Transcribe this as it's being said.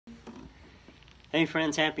Hey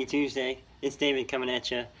friends, happy Tuesday. It's David coming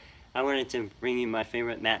at you. I wanted to bring you my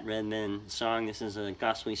favorite Matt Redman song. This is a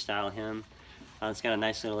gospel style hymn. It's got a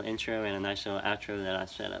nice little intro and a nice little outro that I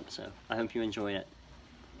set up, so I hope you enjoy it.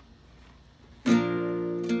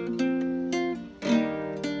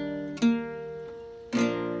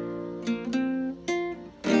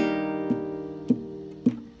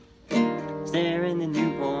 There in the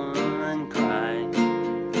newborn cry,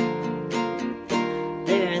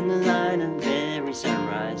 there in the light of every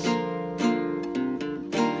sunrise,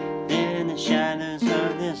 there in the shadows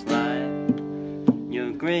of this life,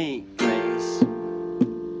 your great grace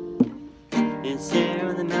is there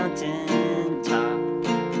on the mountain top,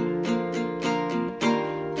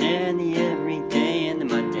 there in the everyday and the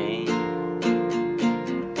mundane,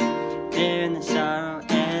 there in the sorrow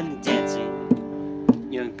and the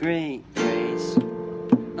dancing, your great grace,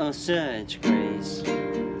 oh such grace.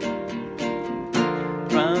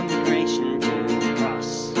 From the creation to the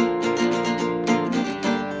cross,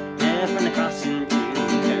 and from the cross into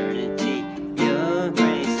eternity, your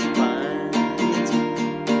grace finds.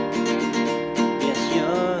 Yes,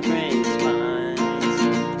 your grace finds.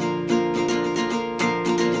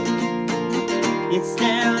 It's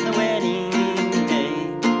there on the wedding day,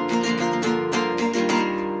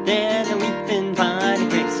 there the weeping by the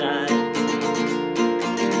graveside,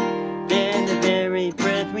 there the very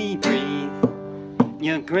breath we breathe,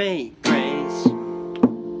 your great grace.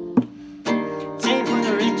 Same for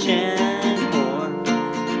the rich and poor,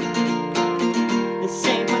 the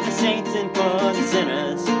same for the saints and for the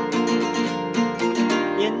sinners,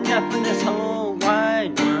 enough for this whole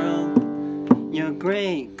wide world, your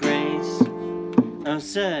great grace, oh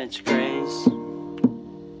such grace.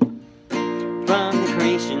 From the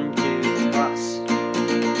creation to the cross,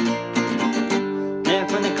 there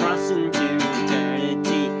from the cross into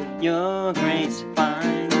eternity, your grace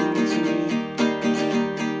finds me.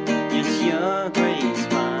 Yes, your grace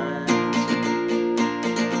finds.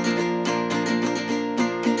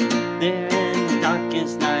 There in the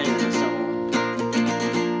darkest night of the soul,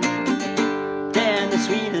 there in the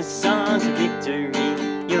sweetest songs of victory,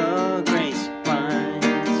 your grace finds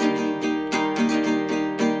me.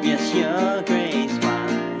 Yes, your grace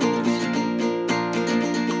finds.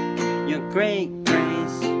 Your great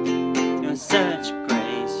grace, your such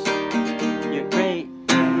grace, your great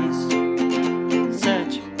grace,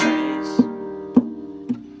 such grace.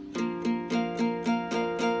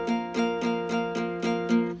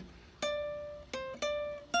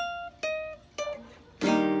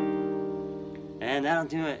 And that'll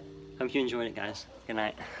do it. Hope you enjoyed it, guys. Good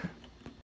night.